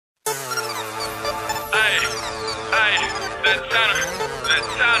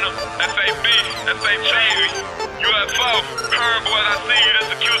Santana, FAB, Trayvee, UFO, Herb, what I see you,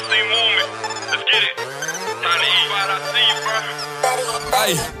 this a QC movement. Let's get it. Time to eat while I see you, bro.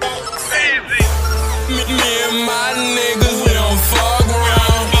 Ay. Easy. Me and my niggas, we don't fuck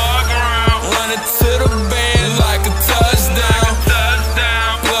around. Run it to the band like a touchdown.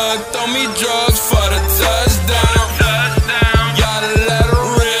 Plug, throw me drugs for the touchdown. Gotta let a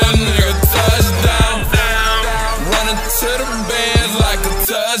real nigga touchdown. Run it to the bands like a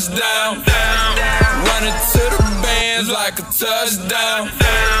touchdown. Run it to the bands like a touchdown.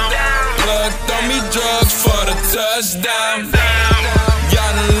 Plug, throw me drugs for the touchdown.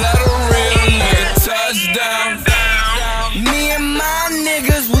 Gotta let a real nigga touchdown. Me and my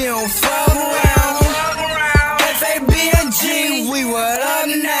niggas, we don't fuck around. FAB and G, we what up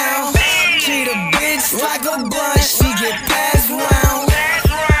now? Treat a bitch like a blunt, she get passed round.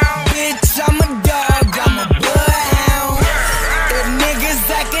 Bitch, I'm a dog, I'm a bloodhound. If niggas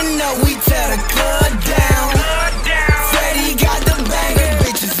actin' up, we tear the club down. Freddy got the banger,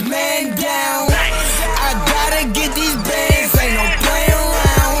 bitches man down. I gotta get these bands, ain't no playing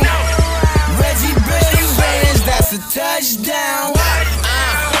around. Reggie Billy bands, that's a touchdown.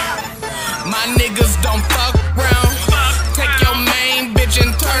 My niggas don't fuck round. Take your main bitch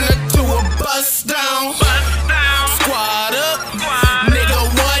and turn her to a bust down. Squad up, nigga,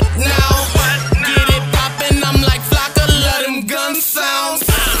 what now? Get it poppin', I'm like Flocka, let them guns sound.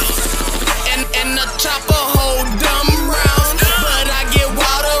 And the chopper hold dumb rounds. But I get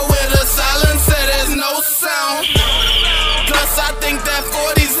water with a silencer, there's no sound. Plus I think that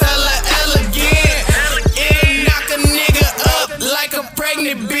 40's hella elegant. It'll knock a nigga up like a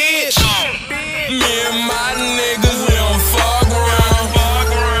pregnant bitch. Me and my niggas, we don't fuck around.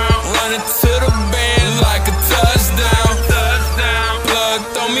 Run it to the band like a touchdown. Plug,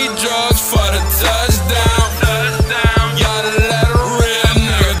 throw me drugs for the touchdown. Gotta let a real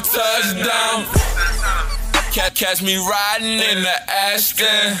nigga touchdown. Catch me riding in the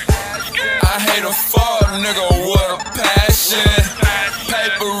Ashton. I hate a fuck nigga with a passion.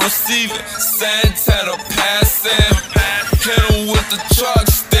 Paper receiving, Santana passing. Hit him with the truck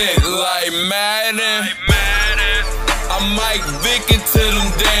stick like Madden. I might Vick into them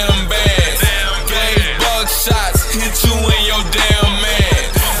damn bands. Gave buckshots, hit you in your damn man.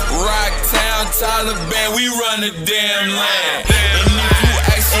 Rocktown, Taliban, we run the damn land. And if you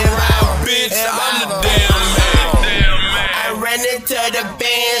ask around, bitch, I'm the damn man. I ran into the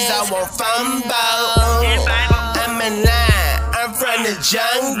bands, I won't fumble. I'm a 9, I'm from the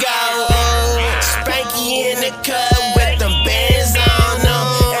jungle. Spanky in the cut with them bands on them.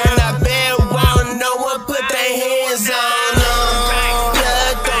 And I bet won't no one put their hands on them.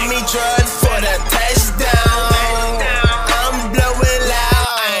 Plug, throw me drugs for the touchdown. I'm blowing loud,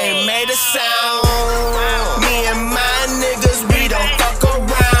 I ain't made a sound. Me and my niggas, we don't fuck around.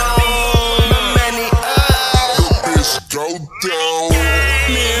 My money up, Bitch, go down.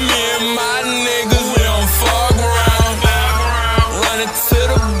 Me and my niggas, we don't fuck around. Run it to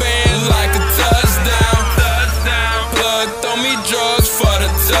the band like a touchdown. Plug, throw me drugs for the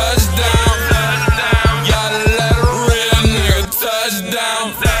touchdown. Gotta let a real nigga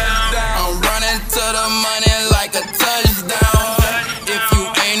touchdown. I'm running to the money like a touchdown. If you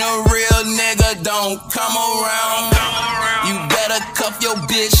ain't a real nigga, don't come around. You better cuff your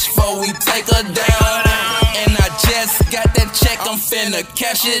bitch before we take her down. And I just got that check, I'm finna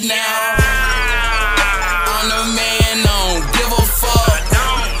cash it now. I'm the man, I don't give a fuck.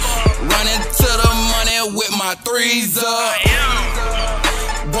 Running to the money with my 3s up.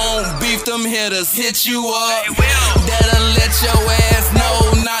 Won't beef, them hitters hit you up. That'll let your ass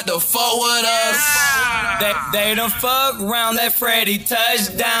know not to fuck with us. They done fuck round that Freddy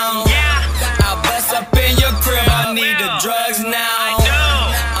touchdown. I bust up in your crib, I need the drugs now.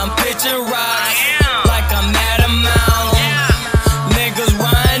 I'm pitching rocks like I'm at a mound. Niggas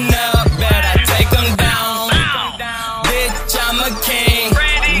run up, bet I take them down. Bitch, I'm a king,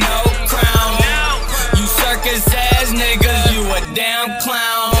 no crown. You circus ass niggas, you a damn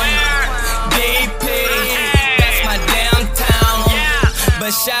clown. DP, that's my downtown.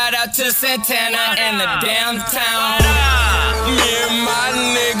 But shout out to Santana and the downtown. Me and my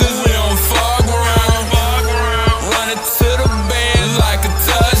niggas, we don't fuck around. Run it to the band like a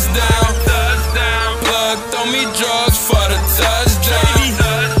touchdown. Plug, throw me drugs for the touchdown.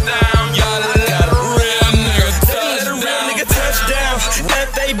 Gotta let a real nigga touchdown.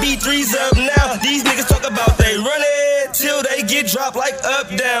 FAB 3's up now. These niggas talk about they run it until they get dropped like up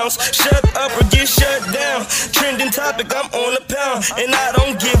downs. Shut up or get shut down. Trending topic, I'm on the pound, and I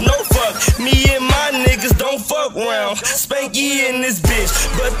don't give no fuck. Me and my niggas don't fuck round. Spankky in this bitch,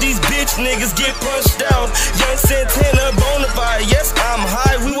 but these bitch niggas get punched out. Young Santana, bonafide, yes, I'm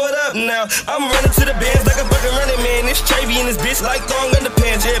high, we what up now? I'm running to the bands like a fucking running man. It's Trayvee in this bitch like thong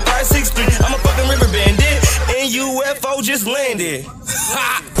underpants. Yeah, 5'6'3", I'm a fucking river bandit, and UFO just landed.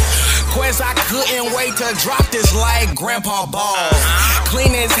 Ha! Quest, I couldn't wait to drop this like Grandpa Balls. Clean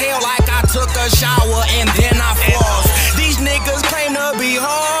as hell like I took a shower and then I floss. These niggas claim to be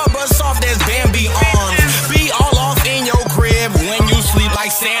hard, but soft as Bambi arms. Be all off in your crib when you sleep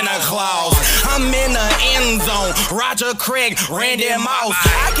like Santa Claus. I'm in the end zone, Roger Craig, Randy Mouse.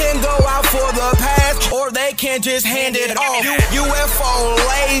 I can go out for the pass, or they can just hand it off. UFO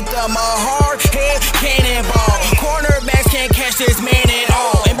laid them a hard head cannonball. Cornerbacks can't catch this man at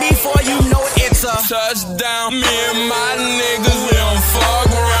all. And before you know it, it's a touchdown. Me and my niggas, we don't fuck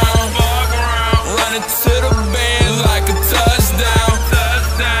around. Running to the bands like a touchdown.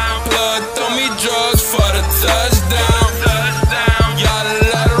 Plug, throw me drugs for the touchdown. Y'all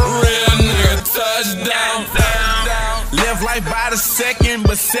let a real nigga touchdown. Live life by the second,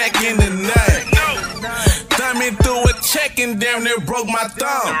 but second to none. Thumbing through a check and damn near broke my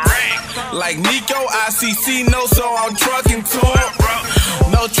thumb. Like Nico, ICC, no, so I'm trucking to him.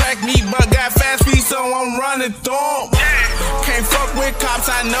 No track meet, but got fast feet, so I'm running through them. Can't fuck with cops,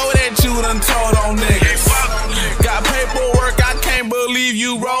 I know that you done told on niggas. Got paperwork, I can't believe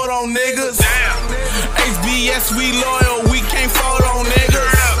you wrote on niggas. HBS, we loyal, we can't fold on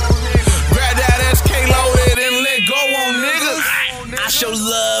niggas. Grab that SK loaded and let go on niggas. I show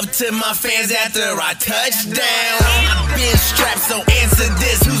love to my fans after I touch down. I've been strapped, so answer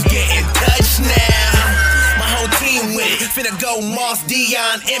this, who's getting touched now? My whole team with it, finna go Moss,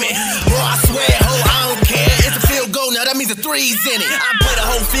 Dion, Emmett. Bro, I swear, ho, I don't care. It's a field goal, now that means the three's in it. I play the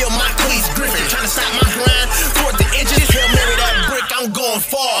whole field, my cleats Griffin. Tryna stop my grind, fourth the inches. Hail Mary that brick, I'm going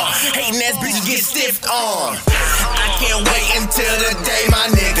far. Hating ass bitches get stiffed on. I can't wait until the day my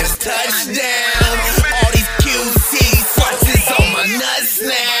niggas touch down. All these QC swatches on my nuts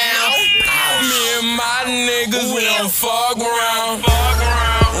now. Me and my niggas, we don't fuck around.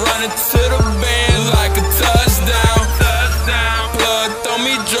 Running to the bands like a touchdown. Plug, throw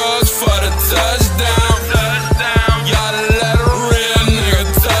me drugs for the touchdown. Y'all let a real nigga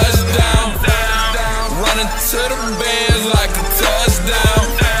touchdown. Running to the bands like a touchdown.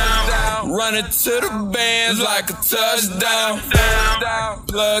 Running to the bands like a touchdown.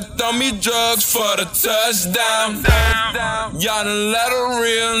 Plug, throw me drugs for the touchdown. Y'all let a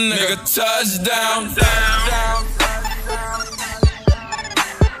real nigga touchdown.